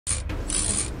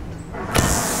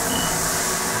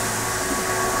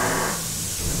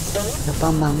要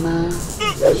帮忙吗？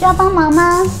需要帮忙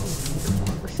吗？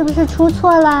是不是出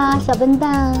错啦，小笨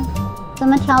蛋？怎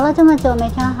么调了这么久没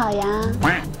调好呀？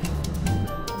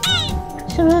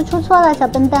是不是出错了，小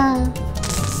笨蛋？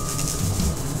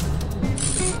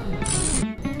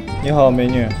你好，美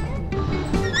女，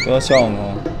不要笑我们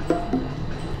哦。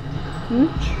嗯？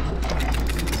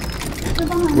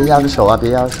别压着手啊，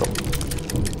别压着手。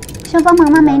需要帮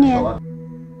忙吗，美女？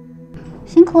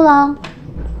辛苦了。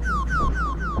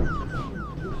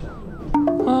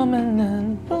我们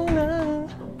能不能？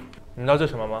你知道这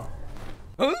什么吗？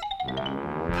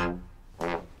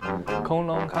恐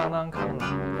龙扛狼扛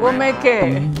狼，我没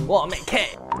给，我没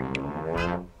给。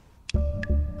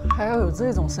还要有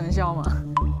这种声效吗？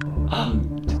啊，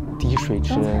滴水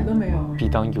之恩必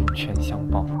当涌泉相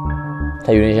报。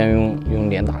他有点像用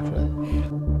脸打出来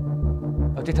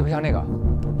的。这特别像那个，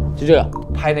就这个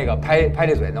拍那个拍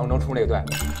那嘴能出那个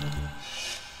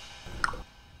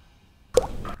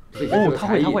对。哦，他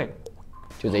会，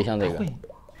就贼像这个。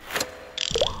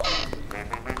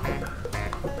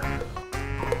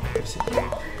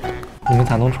你们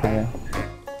咋弄出来的？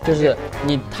就是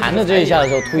你弹的这一下的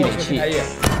时候，吐一点气。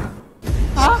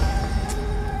啊？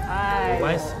没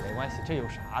关系，没关系，这有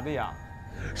啥的呀？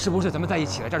是不是咱们在一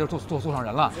起了，这就做上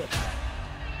人了？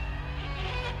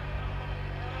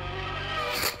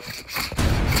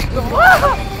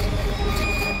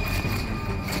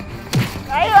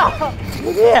哎呀，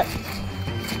兄弟！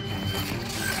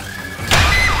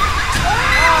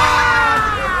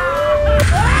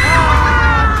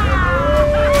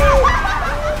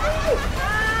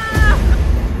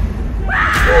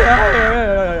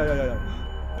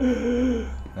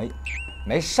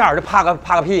没事儿，这怕个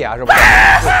屁呀，是不是？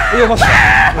哎呦我，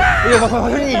哎呦我，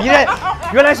你一人，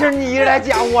原来是你一人来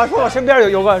讲。我说我身边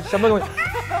有个什么东西，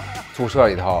宿舍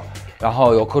里头，然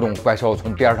后有各种怪兽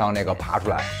从边上那个爬出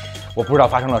来，我不知道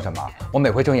发生了什么。我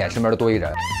每回睁眼身边都多一人，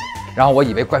然后我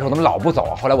以为怪兽怎么老不走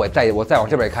啊？后来我再往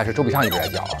这边一看，是周笔畅一直在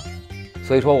叫啊。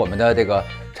所以说我们的这个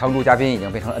常驻嘉宾已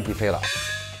经变成 NPC 了。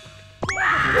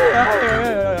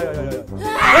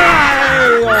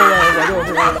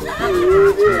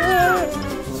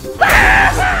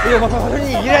哎呦我说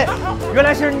你一人，原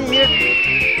来是你。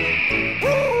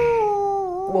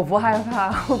我不害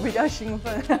怕，我比较兴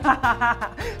奋，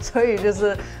所以就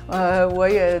是我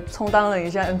也充当了一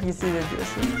下 NPC 的角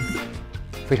色，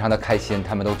非常的开心，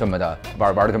他们都这么的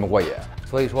玩的这么过瘾，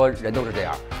所以说人都是这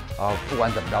样啊，不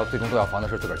管怎么着，最终都要防的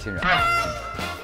是自个儿亲人。